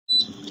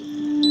This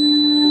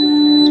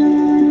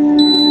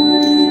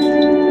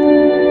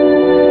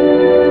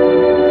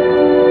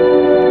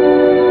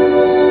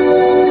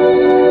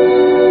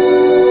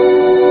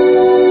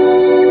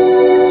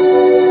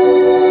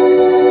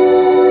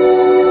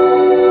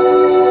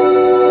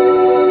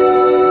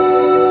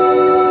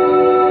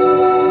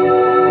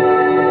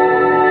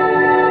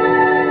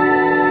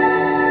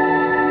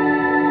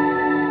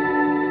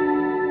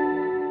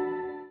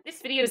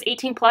video is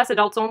 18+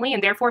 adults only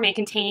and therefore may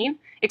contain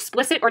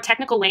explicit or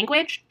technical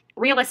language,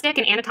 realistic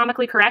and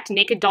anatomically correct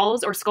naked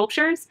dolls or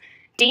sculptures,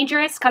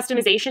 dangerous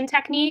customization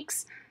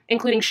techniques,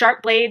 including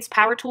sharp blades,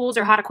 power tools,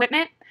 or hot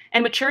equipment,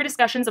 and mature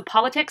discussions of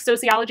politics,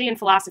 sociology, and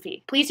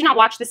philosophy. Please do not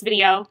watch this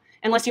video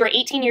unless you are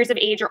 18 years of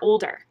age or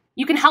older.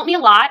 You can help me a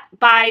lot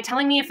by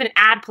telling me if an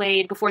ad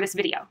played before this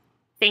video.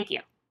 Thank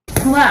you.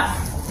 Hello,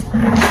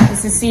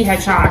 this is C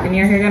Hedgehog, and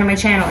you're here to my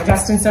channel,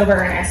 Justin Sober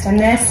Earnest, and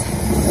this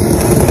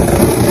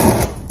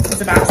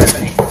is about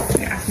something.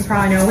 Yeah, you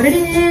probably know what it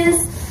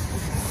is.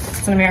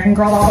 It's an American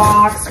Girl doll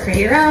box, create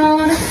your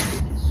own.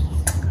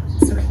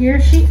 So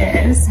here she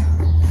is.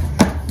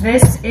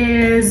 This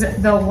is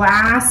the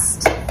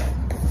last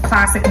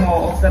plastic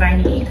mold that I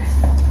need.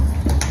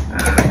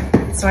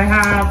 So I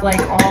have like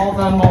all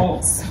the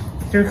molds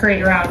through Create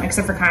Your Own,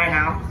 except for Kaya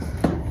now,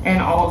 and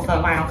all of the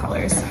vinyl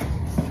colors.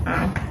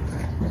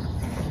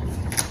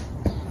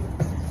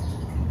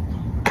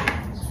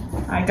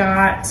 I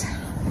got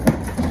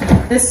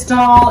this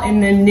doll in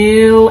the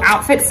new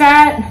outfit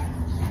set,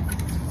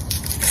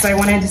 so I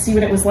wanted to see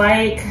what it was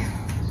like.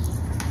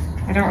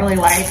 I don't really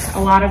like a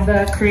lot of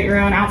the Create Your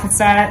Own outfit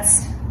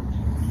sets,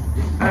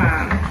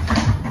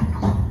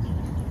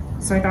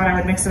 so I thought I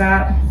would mix it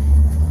up.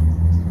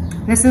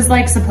 This is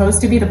like supposed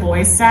to be the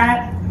boys set.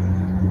 I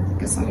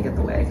guess let me get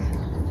the wig.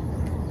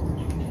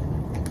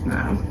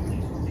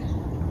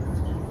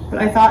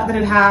 But I thought that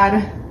it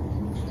had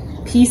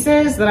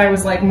pieces that I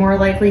was like more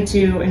likely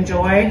to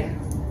enjoy,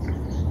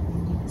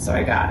 so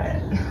I got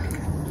it.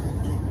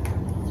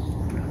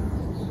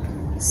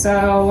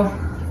 So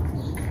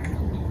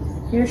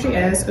here she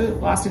is. Ooh,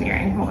 lost an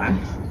earring, hold on.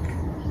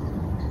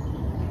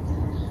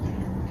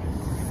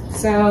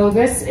 So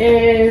this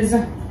is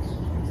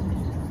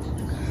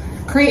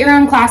Create Your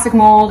Own classic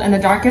mold in the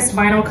darkest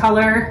vinyl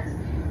color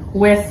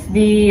with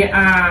the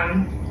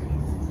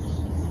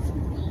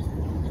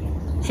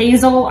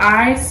Hazel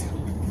eyes,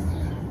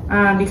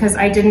 because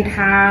I didn't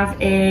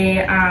have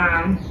a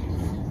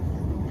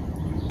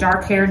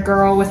dark-haired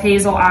girl with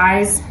hazel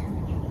eyes,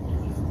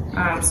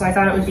 so I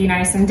thought it would be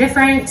nice and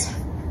different.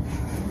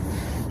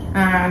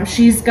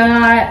 She's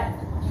got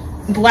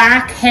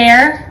black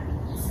hair,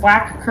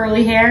 black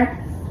curly hair,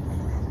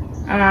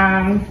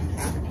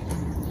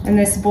 in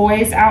this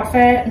boy's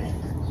outfit.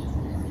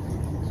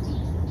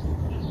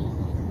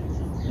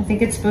 I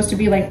think it's supposed to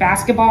be like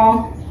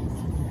basketball,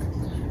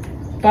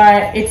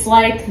 but it's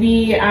like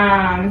the,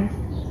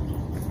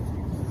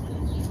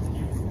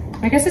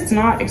 I guess it's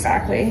not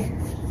exactly.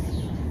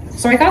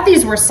 So I thought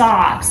these were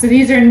socks. So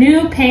these are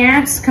new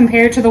pants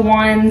compared to the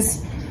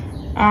ones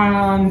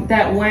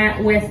that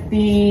went with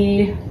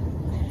the,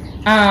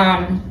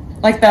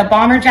 like the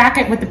bomber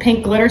jacket with the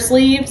pink glitter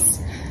sleeves.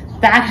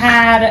 That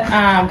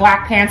had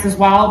black pants as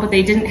well, but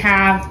they didn't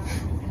have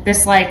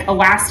this like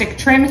elastic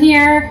trim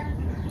here,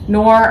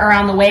 nor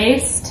around the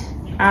waist.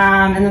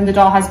 And then the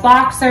doll has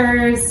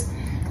boxers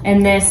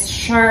and this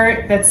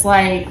shirt that's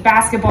like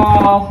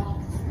basketball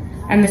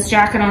and this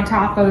jacket on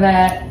top of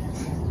it.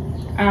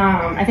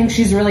 I think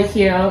she's really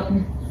cute.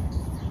 And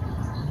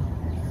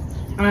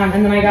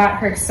then I got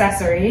her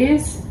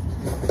accessories.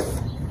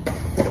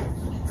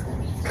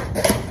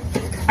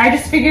 I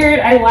just figured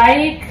I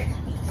liked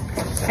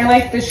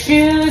the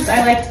shoes,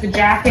 I liked the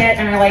jacket,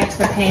 and I liked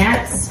the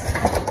pants.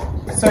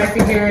 So I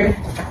figured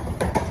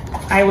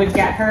I would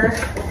get her.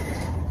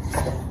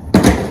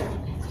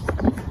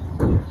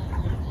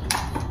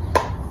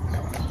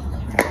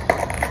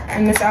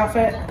 In this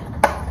outfit.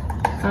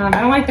 I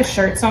don't like the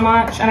shirt so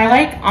much, and I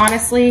like,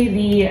 honestly,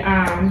 the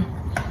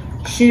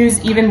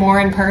shoes even more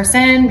in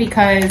person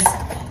because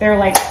they're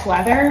like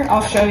leather.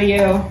 I'll show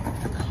you in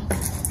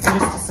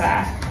just a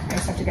sec. I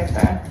just have to get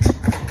the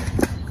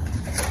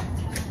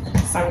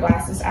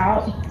sunglasses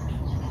out.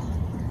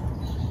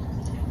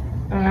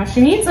 I don't know,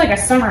 she needs like a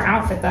summer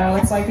outfit though.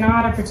 It's like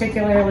not a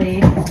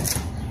particularly,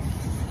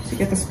 so you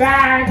get this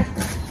bag,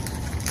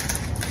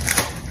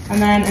 and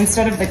then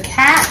instead of the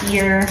cat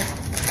ear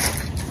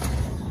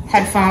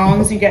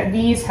headphones, you get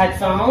these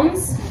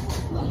headphones,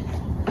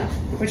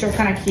 which are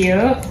kind of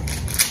cute.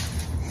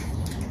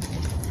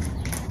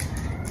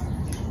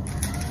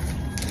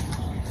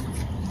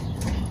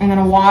 And then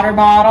a water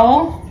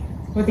bottle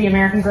with the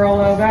American Girl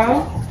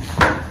logo.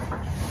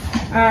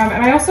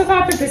 And I also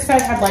thought that this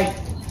set had like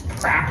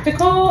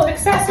practical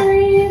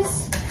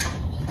accessories.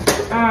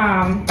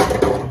 I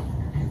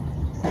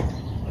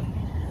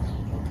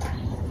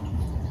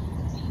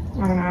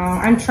don't know,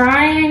 I'm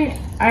trying,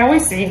 I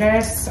always say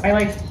this, I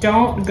like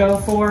don't go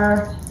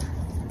for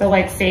the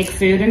like fake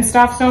food and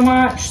stuff so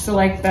much. So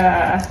like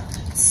the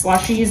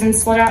slushies and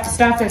stuff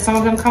that some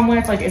of them come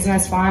with, like, isn't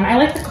as fun. I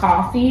like the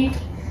coffee.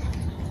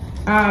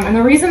 And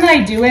the reason that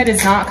I do it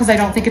is not because I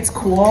don't think it's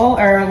cool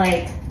or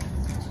like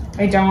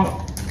I don't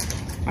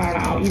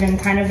know, even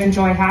kind of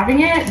enjoy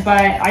having it,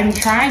 but I'm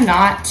trying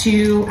not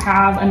to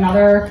have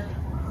another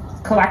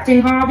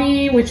collecting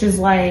hobby, which is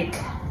like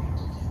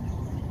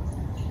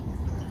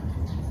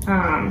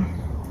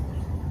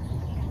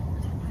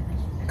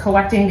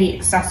collecting the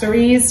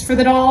accessories for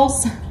the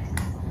dolls,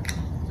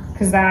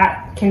 because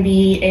that can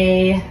be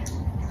a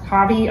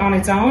hobby on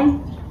its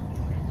own.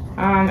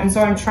 And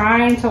so I'm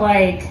trying to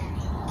like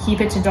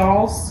keep it to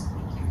dolls,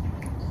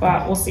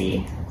 but we'll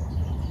see.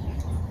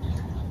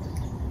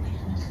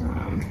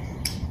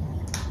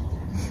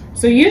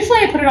 So usually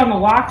I put it on the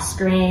lock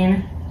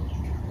screen,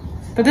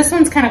 but this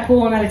one's kind of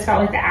cool in that it's got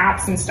like the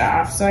apps and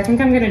stuff. So I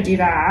think I'm gonna do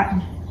that.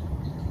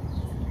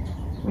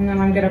 And then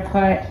I'm gonna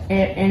put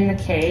it in the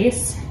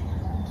case.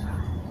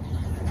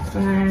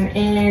 And then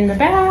in the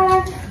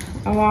bag,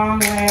 along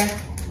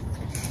with,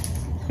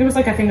 it was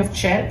like a thing of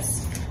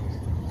chips.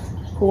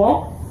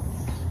 Cool.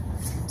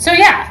 So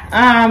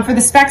yeah, for the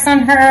specs on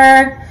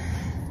her,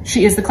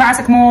 she is the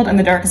classic mold in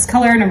the darkest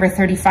color, number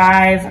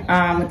 35,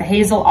 with the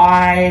hazel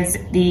eyes,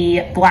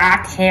 the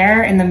black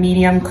hair and the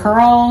medium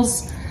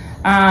curls,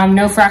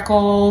 no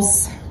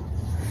freckles,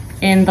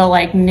 in the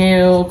like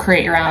new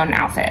create your own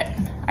outfit.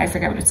 I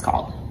forget what it's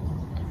called.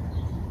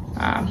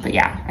 But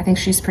yeah, I think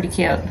she's pretty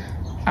cute.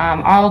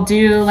 I'll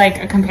do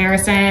like a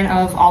comparison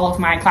of all of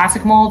my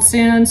classic molds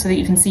soon so that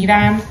you can see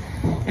them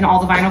in all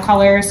the vinyl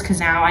colors,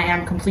 because now I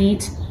am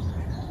complete.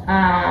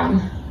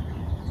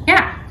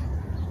 Yeah.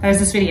 That was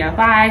this video.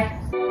 Bye.